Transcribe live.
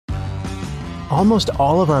Almost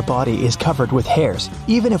all of our body is covered with hairs,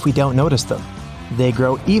 even if we don't notice them. They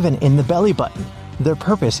grow even in the belly button. Their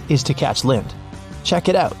purpose is to catch lint. Check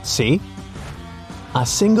it out, see? A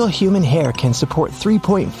single human hair can support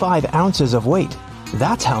 3.5 ounces of weight.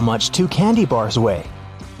 That's how much 2 candy bars weigh.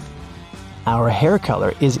 Our hair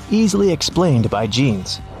color is easily explained by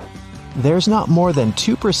genes. There's not more than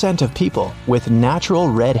 2% of people with natural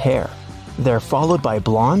red hair. They're followed by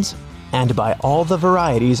blondes and by all the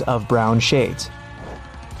varieties of brown shades.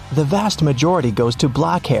 The vast majority goes to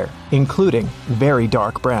black hair, including very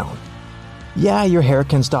dark brown. Yeah, your hair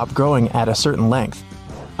can stop growing at a certain length.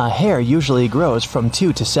 A hair usually grows from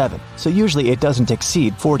 2 to 7, so usually it doesn't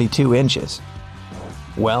exceed 42 inches.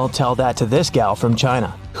 Well, tell that to this gal from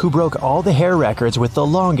China, who broke all the hair records with the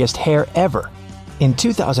longest hair ever. In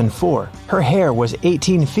 2004, her hair was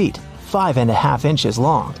 18 feet, 5.5 inches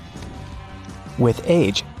long. With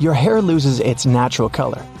age, your hair loses its natural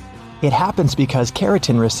color. It happens because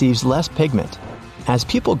keratin receives less pigment. As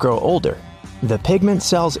people grow older, the pigment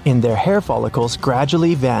cells in their hair follicles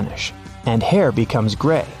gradually vanish, and hair becomes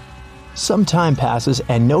gray. Some time passes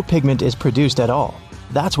and no pigment is produced at all.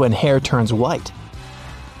 That's when hair turns white.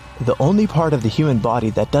 The only part of the human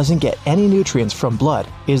body that doesn't get any nutrients from blood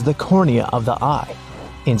is the cornea of the eye.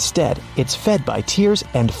 Instead, it's fed by tears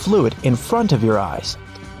and fluid in front of your eyes.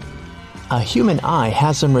 A human eye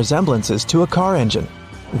has some resemblances to a car engine.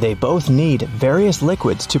 They both need various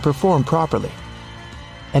liquids to perform properly.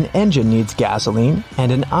 An engine needs gasoline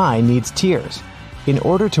and an eye needs tears. In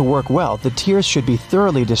order to work well, the tears should be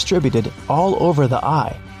thoroughly distributed all over the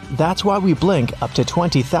eye. That's why we blink up to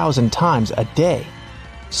 20,000 times a day.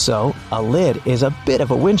 So, a lid is a bit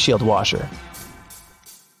of a windshield washer.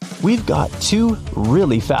 We've got 2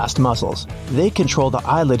 really fast muscles. They control the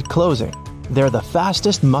eyelid closing. They're the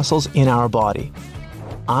fastest muscles in our body.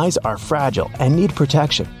 Eyes are fragile and need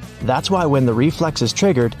protection. That's why when the reflex is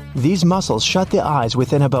triggered, these muscles shut the eyes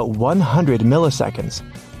within about 100 milliseconds,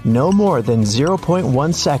 no more than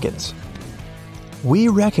 0.1 seconds. We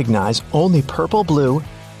recognize only purple-blue,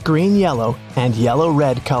 green-yellow, and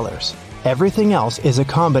yellow-red colors. Everything else is a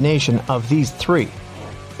combination of these 3.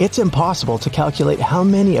 It's impossible to calculate how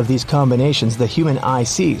many of these combinations the human eye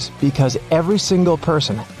sees because every single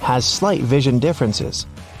person has slight vision differences.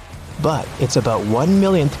 But it's about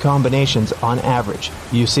 1/1,000,000th combinations on average,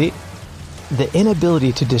 you see? The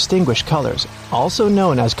inability to distinguish colors, also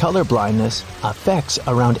known as color blindness, affects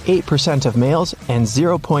around 8% of males and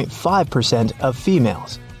 0.5% of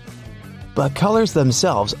females. But colors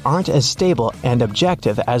themselves aren't as stable and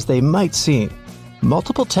objective as they might seem.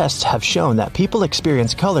 Multiple tests have shown that people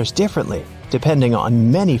experience colors differently, depending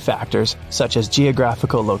on many factors such as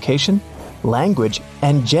geographical location, language,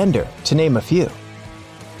 and gender, to name a few.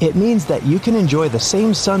 It means that you can enjoy the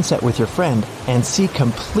same sunset with your friend and see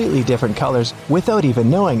completely different colors without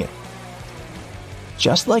even knowing it.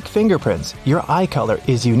 Just like fingerprints, your eye color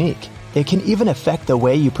is unique. It can even affect the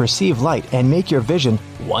way you perceive light and make your vision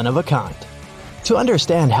one of a kind. To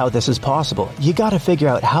understand how this is possible, you gotta figure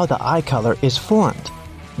out how the eye color is formed.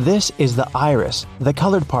 This is the iris, the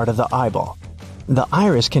colored part of the eyeball. The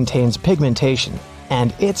iris contains pigmentation,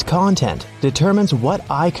 and its content determines what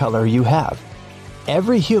eye color you have.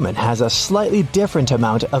 Every human has a slightly different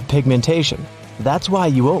amount of pigmentation. That's why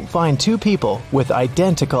you won't find 2 people with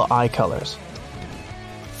identical eye colors.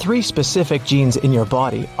 3 specific genes in your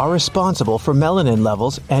body are responsible for melanin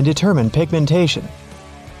levels and determine pigmentation.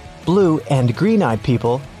 Blue and green-eyed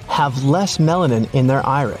people have less melanin in their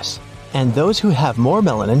iris, and those who have more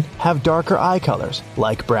melanin have darker eye colors,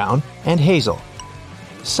 like brown and hazel.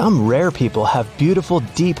 Some rare people have beautiful,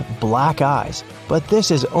 deep black eyes, but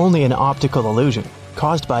this is only an optical illusion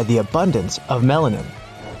caused by the abundance of melanin.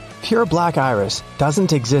 Pure black iris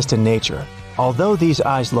doesn't exist in nature. Although these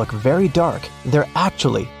eyes look very dark, they're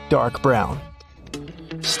actually dark brown.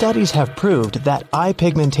 Studies have proved that eye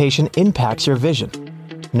pigmentation impacts your vision.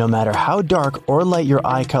 No matter how dark or light your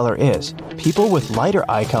eye color is, people with lighter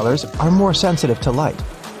eye colors are more sensitive to light,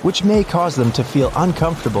 which may cause them to feel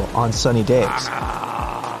uncomfortable on sunny days.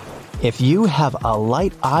 If you have a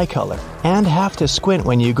light eye color and have to squint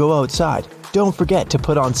when you go outside, don't forget to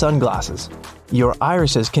put on sunglasses. Your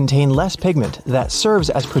irises contain less pigment that serves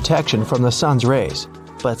as protection from the sun's rays.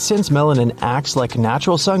 But since melanin acts like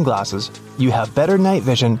natural sunglasses, you have better night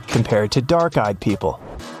vision compared to dark-eyed people.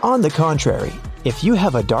 On the contrary, if you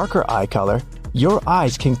have a darker eye color, your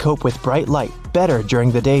eyes can cope with bright light better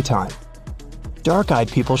during the daytime. Dark-eyed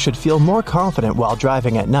people should feel more confident while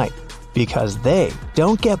driving at night because they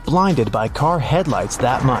don't get blinded by car headlights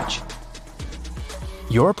that much.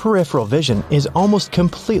 Your peripheral vision is almost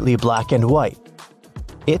completely black and white.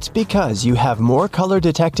 It's because you have more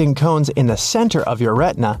color-detecting cones in the center of your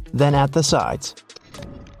retina than at the sides.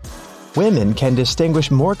 Women can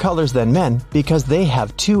distinguish more colors than men because they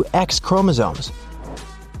have 2 X chromosomes,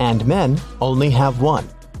 and men only have 1.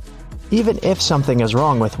 Even if something is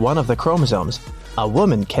wrong with one of the chromosomes, a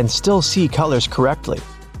woman can still see colors correctly.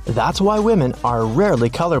 That's why women are rarely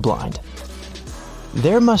colorblind.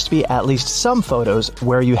 There must be at least some photos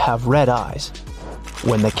where you have red eyes.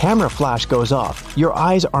 When the camera flash goes off, your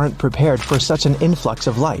eyes aren't prepared for such an influx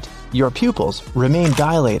of light. Your pupils remain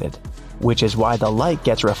dilated, which is why the light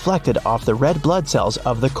gets reflected off the red blood cells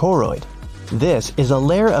of the choroid. This is a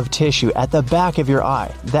layer of tissue at the back of your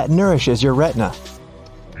eye that nourishes your retina.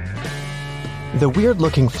 The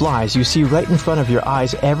weird-looking flies you see right in front of your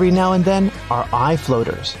eyes every now and then are eye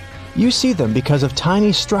floaters. You see them because of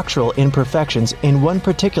tiny structural imperfections in one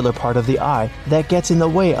particular part of the eye that gets in the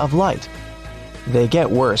way of light. They get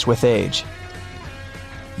worse with age.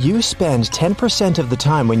 You spend 10% of the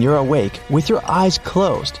time when you're awake with your eyes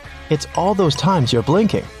closed. It's all those times you're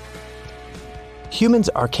blinking. Humans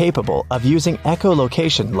are capable of using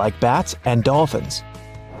echolocation like bats and dolphins.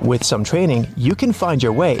 With some training, you can find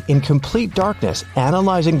your way in complete darkness,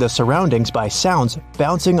 analyzing the surroundings by sounds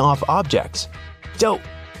bouncing off objects. Don't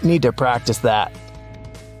need to practice that.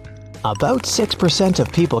 About 6%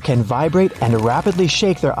 of people can vibrate and rapidly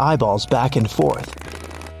shake their eyeballs back and forth.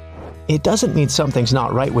 It doesn't mean something's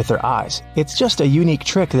not right with their eyes, it's just a unique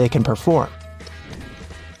trick they can perform.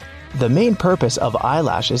 The main purpose of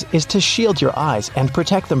eyelashes is to shield your eyes and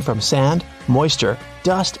protect them from sand, moisture,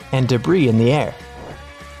 dust, and debris in the air.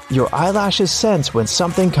 Your eyelashes sense when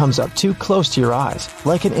something comes up too close to your eyes,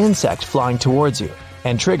 like an insect flying towards you,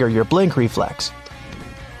 and trigger your blink reflex.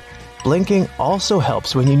 Blinking also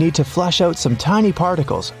helps when you need to flush out some tiny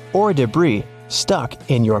particles or debris stuck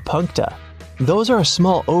in your puncta. Those are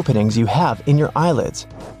small openings you have in your eyelids.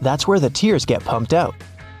 That's where the tears get pumped out.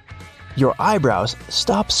 Your eyebrows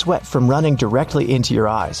stop sweat from running directly into your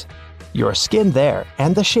eyes. Your skin there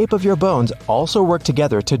and the shape of your bones also work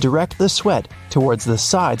together to direct the sweat towards the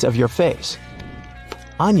sides of your face.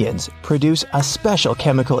 Onions produce a special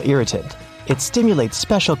chemical irritant. It stimulates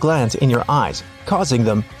special glands in your eyes, causing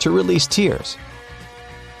them to release tears.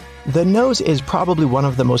 The nose is probably one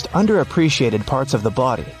of the most underappreciated parts of the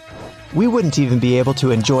body. We wouldn't even be able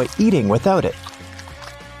to enjoy eating without it.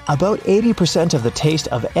 About 80% of the taste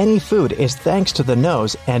of any food is thanks to the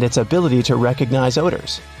nose and its ability to recognize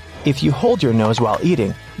odors. If you hold your nose while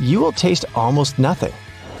eating, you will taste almost nothing.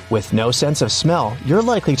 With no sense of smell, you're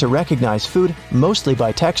likely to recognize food mostly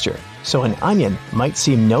by texture, so an onion might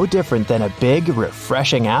seem no different than a big,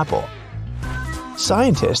 refreshing apple.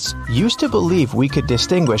 Scientists used to believe we could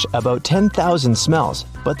distinguish about 10,000 smells,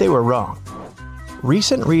 but they were wrong.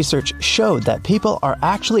 Recent research showed that people are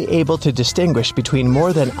actually able to distinguish between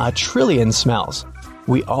more than 1 trillion smells.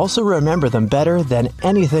 We also remember them better than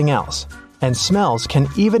anything else, and smells can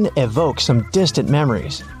even evoke some distant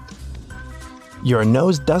memories. Your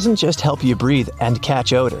nose doesn't just help you breathe and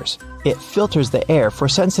catch odors, it filters the air for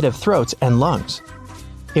sensitive throats and lungs.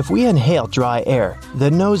 If we inhale dry air, the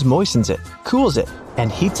nose moistens it, cools it,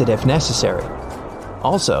 and heats it if necessary.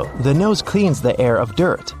 Also, the nose cleans the air of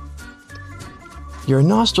dirt. Your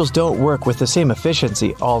nostrils don't work with the same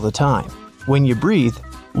efficiency all the time. When you breathe,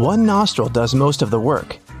 one nostril does most of the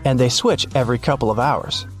work, and they switch every couple of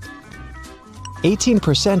hours.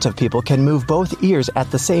 18% of people can move both ears at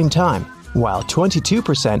the same time, while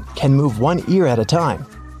 22% can move one ear at a time.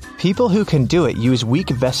 People who can do it use weak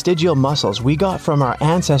vestigial muscles we got from our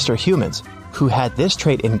ancestor humans, who had this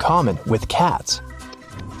trait in common with cats.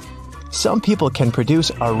 Some people can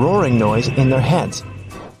produce a roaring noise in their heads.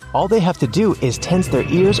 All they have to do is tense their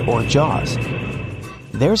ears or jaws.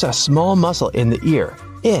 There's a small muscle in the ear.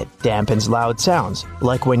 It dampens loud sounds,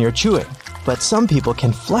 like when you're chewing. But some people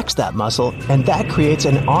can flex that muscle, and that creates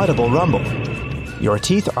an audible rumble. Your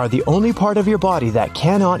teeth are the only part of your body that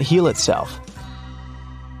cannot heal itself.